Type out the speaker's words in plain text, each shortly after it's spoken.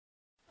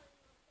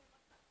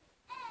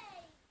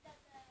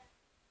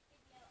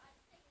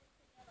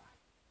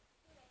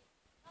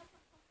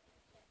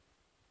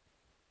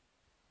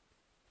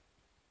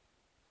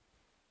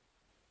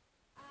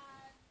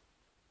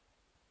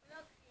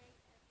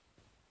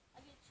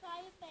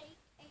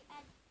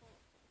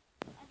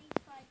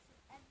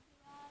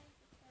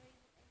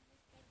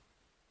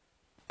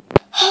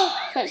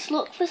let's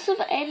look for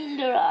some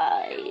ender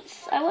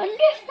eyes. I wonder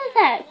if they're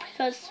there,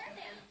 because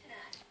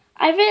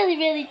I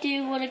really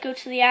do want to go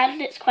to the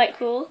end. It's quite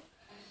cool.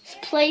 It's a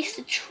place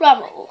to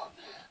travel,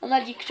 and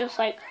then you could just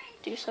like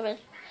do something.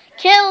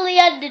 Kill the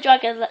ender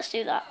dragon. Let's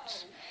do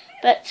that.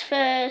 But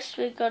first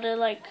we're gonna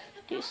like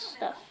do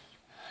stuff.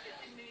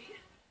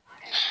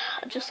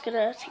 I'm just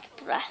gonna take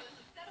a breath.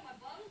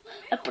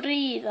 A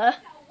breather.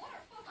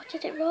 I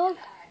did it wrong.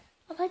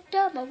 Am I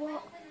dumb or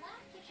what?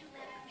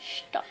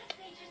 Stop.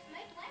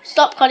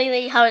 Stop, Connie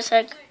Lee.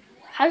 Housing.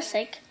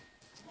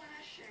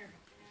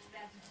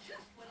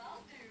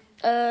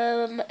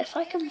 If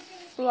I can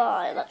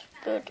fly, that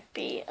would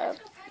be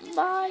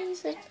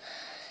amazing.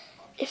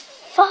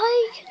 If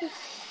I can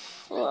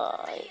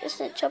fly,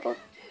 isn't it double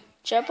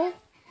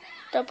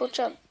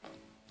jump?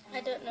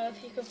 I don't know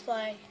if you can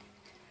fly.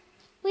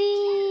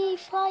 Wee,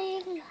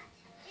 flying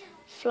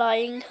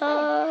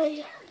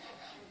high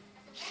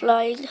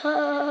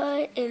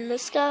in the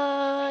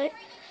sky.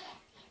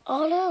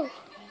 Oh no,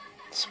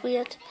 it's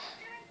weird.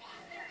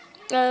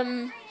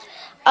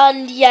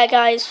 And yeah,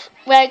 guys,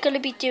 we're going to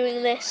be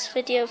doing this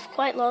video for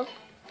quite long.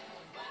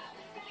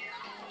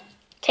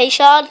 Okay,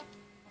 Sean?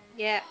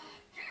 Yeah.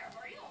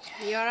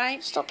 You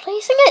alright? Stop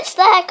placing it. It's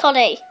there,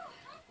 Connie.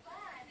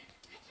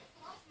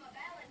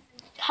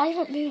 Can't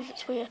even move.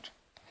 It's weird.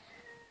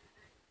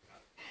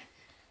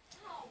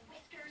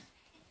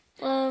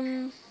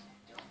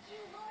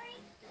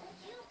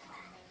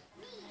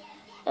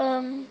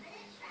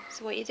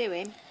 So what are you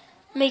doing?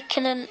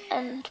 Making an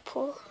end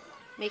portal.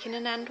 Making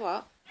an end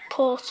what?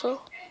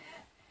 Portal.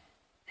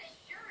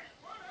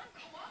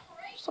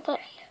 Stop it.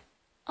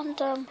 And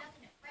can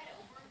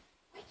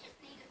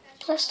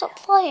I stop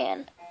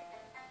flying?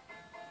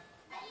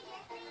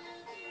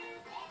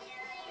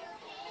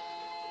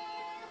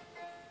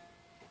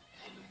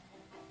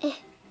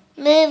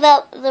 Move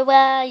out the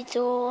way,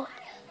 door.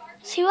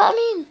 See what I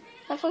mean?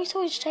 My voice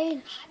always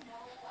changed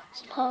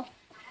somehow.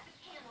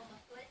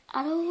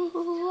 I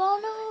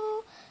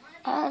know.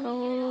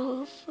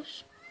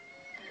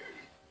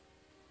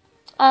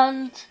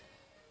 And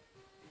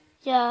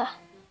yeah,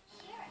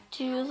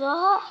 do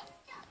that.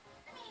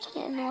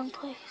 Turn it in the wrong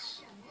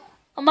place.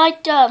 Am I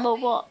dumb or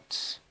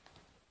what?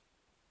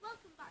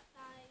 Welcome back,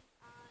 guys,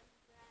 and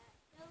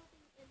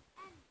building an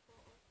end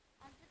portal.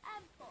 And an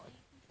end portal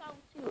you can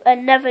travel to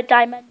Another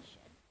dimension.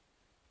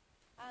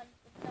 And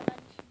the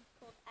dimension's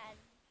called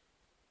end.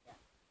 Yeah.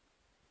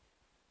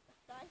 The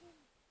sky in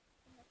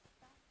the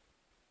sky.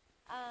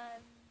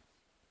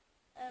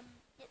 And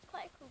it's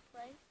quite a cool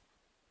place.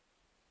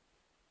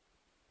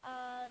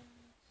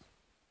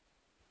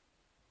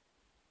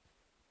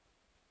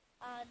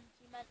 And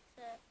you meant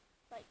to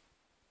like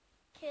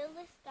kill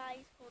this guy.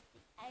 He's called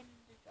the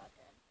Ender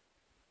Dragon.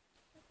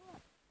 Look at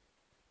that.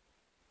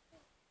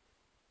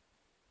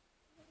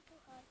 Go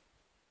high.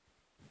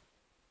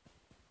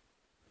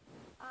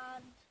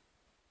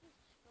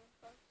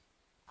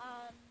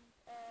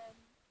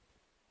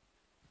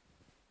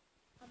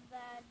 And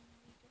then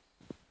you just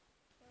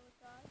kill the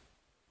guy.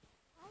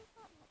 Why is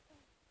that not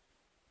there?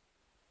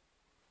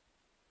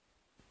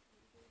 What do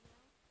you do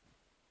now?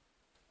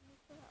 Let me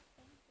kill that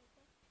thing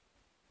bigger.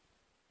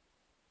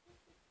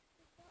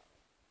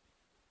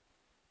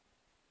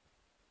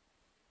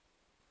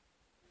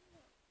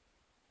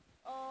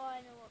 Oh,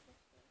 I know what this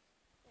is.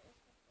 It is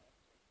the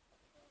first.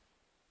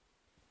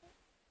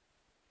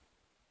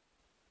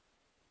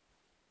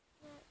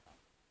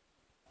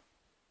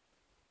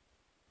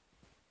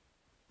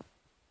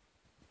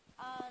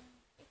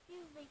 If you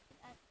make an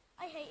end,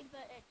 I hate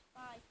inverted.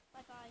 Bye.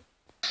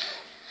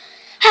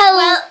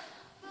 Hello.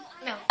 Well,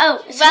 no.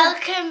 Oh,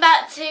 Welcome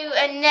back to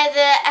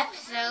another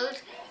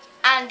episode,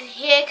 and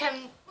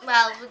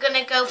we're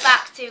gonna go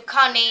back to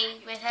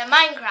Connie with her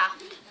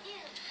Minecraft.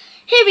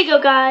 Here we go,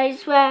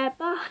 guys. We're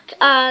back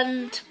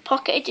and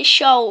Pocket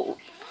Edition,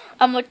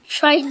 and we're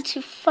trying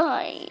to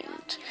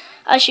find,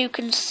 as you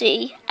can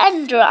see,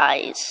 ender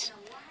eyes.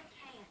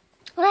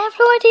 And I have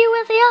no idea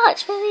where they are.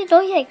 It's really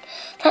annoying.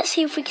 Let's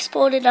see if we can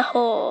spawn in a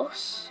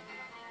horse.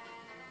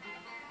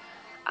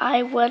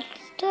 I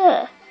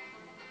wonder.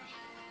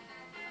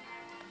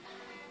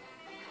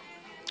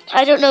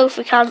 I don't know if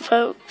we can,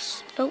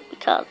 folks. Nope, we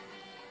can't.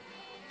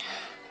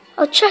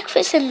 I'll check if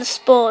it's in the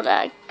spawn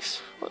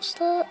eggs. What's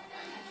that?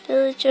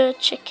 Villager,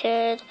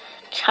 chicken,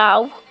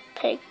 cow,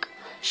 pig,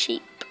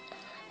 sheep,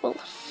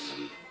 wolf,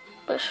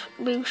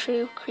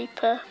 mushu,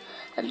 creeper,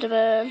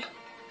 enderman,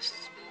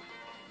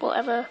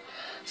 whatever.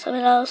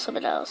 Something else.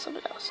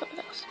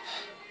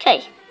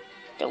 Okay,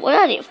 don't want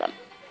any of them.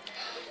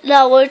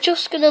 Now we're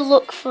just going to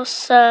look for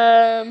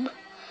some.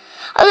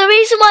 And the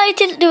reason why I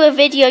didn't do a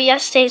video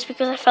yesterday is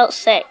because I felt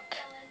sick.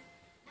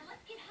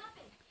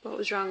 What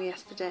was wrong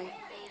yesterday?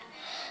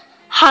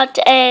 Had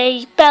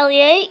a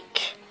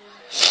bellyache,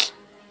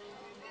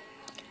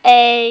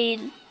 a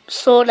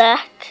sore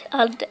neck,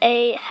 and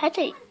a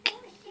headache.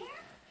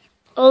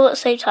 All at the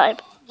same time.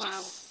 Wow.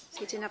 So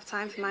you didn't have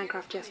time for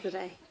Minecraft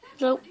yesterday?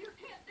 Nope.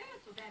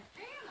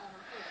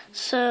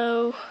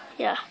 So,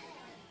 yeah.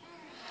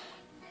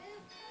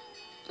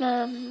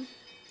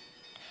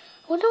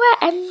 wonder where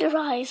ender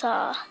eyes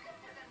are.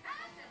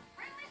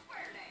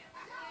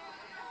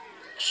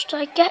 Should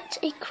I get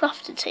a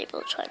crafting table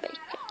and try and make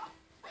it?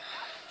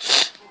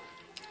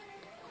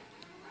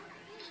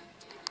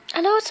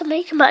 I know how to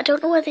make them, but I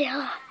don't know where they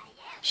are.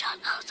 Shut up,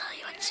 I'll tell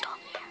you when to stop.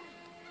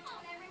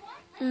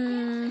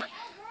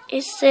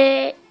 Is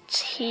it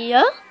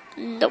here?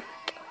 Nope.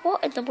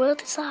 What in the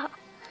world is that?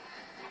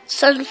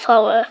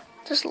 Sunflower.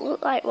 Doesn't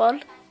look like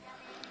one.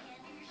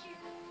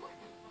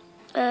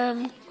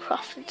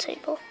 Crafting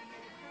table.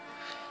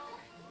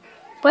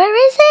 Where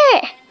is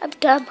it? I'm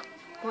dumb.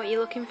 What are you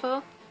looking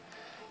for?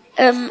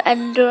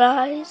 Ender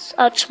eyes.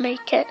 I'll just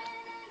make it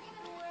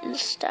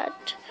instead.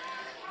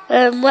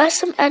 Where's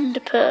some ender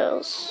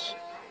pearls?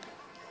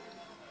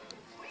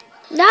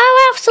 Now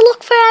I have to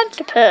look for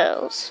ender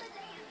pearls.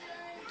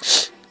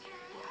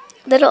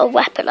 They're not a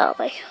weapon, are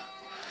they?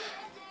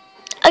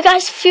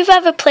 Guys, if you've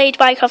ever played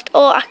Minecraft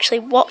or actually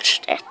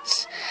watched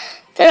it,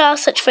 there are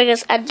such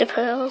things as ender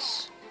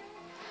pearls.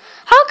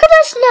 How come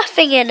there's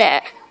nothing in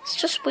it? It's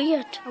just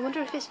weird. I wonder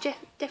if it's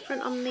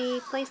different on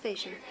the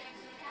PlayStation.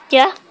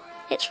 Yeah,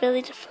 it's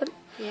really different.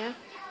 Yeah?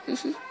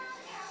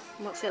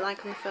 What's it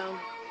like on the phone?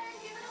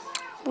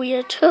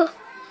 Weird too.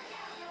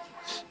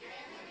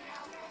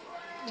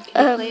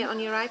 Can you play it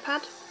on your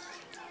iPad?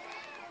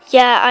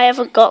 Yeah, I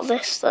haven't got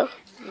this though.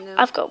 No.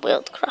 I've got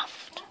Worldcraft.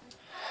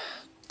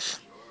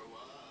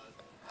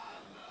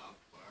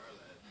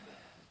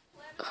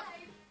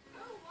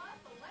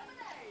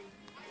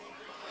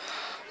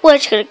 We're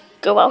just going to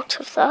go out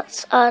of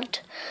that, and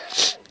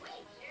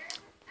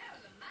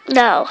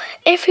now,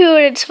 if we were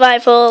in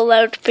survival,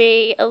 there would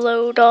be a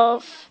load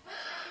of,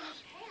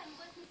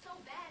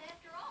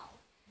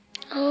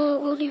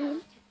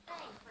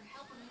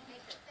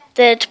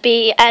 there'd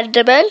be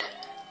endermen.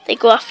 They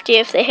go after you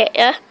if they hit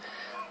you.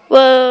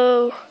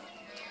 Whoa.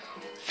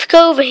 If you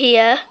go over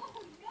here,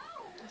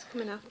 It's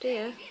coming after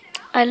you.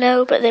 I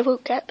know, but they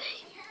won't get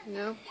me.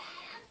 No.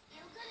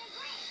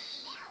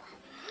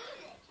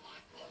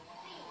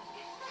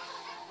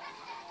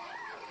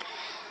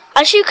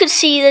 As you can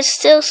see, there's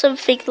still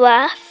something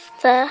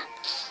left there.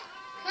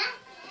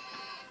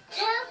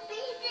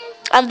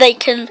 And they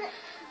can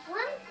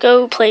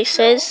go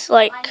places,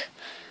 like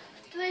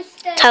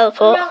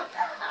teleport.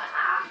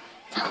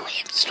 Tell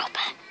Liam, stop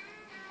it.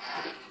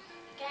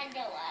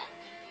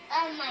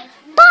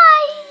 Bye!